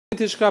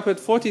Vintage carpet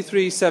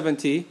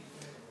 4370.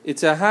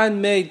 It's a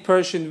handmade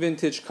Persian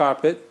vintage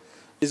carpet.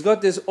 It's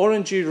got this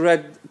orangey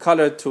red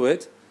color to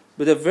it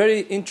with a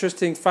very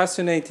interesting,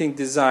 fascinating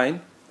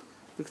design.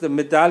 Look at the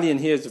medallion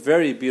here, it's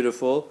very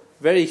beautiful,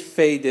 very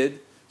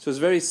faded, so it's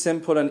very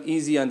simple and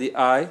easy on the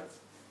eye.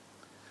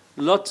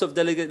 Lots of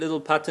delicate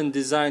little pattern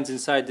designs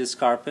inside this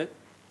carpet.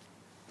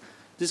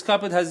 This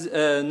carpet has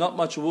not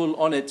much wool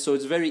on it, so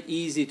it's very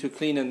easy to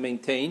clean and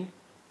maintain.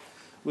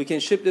 We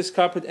can ship this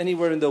carpet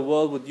anywhere in the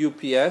world with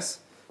UPS.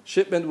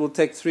 Shipment will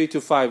take 3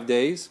 to 5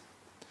 days.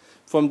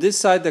 From this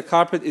side, the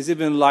carpet is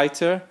even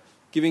lighter,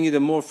 giving it a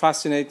more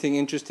fascinating,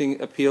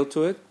 interesting appeal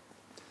to it.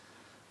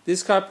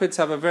 These carpets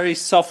have a very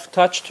soft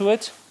touch to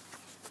it,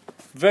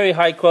 very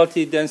high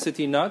quality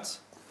density nuts.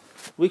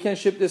 We can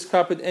ship this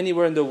carpet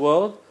anywhere in the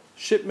world.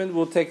 Shipment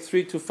will take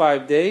 3 to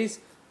 5 days,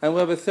 and we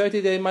have a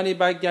 30-day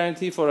money-back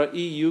guarantee for our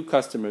EU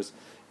customers.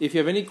 If you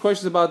have any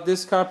questions about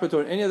this carpet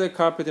or any other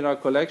carpet in our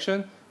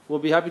collection, we'll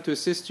be happy to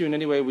assist you in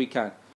any way we can.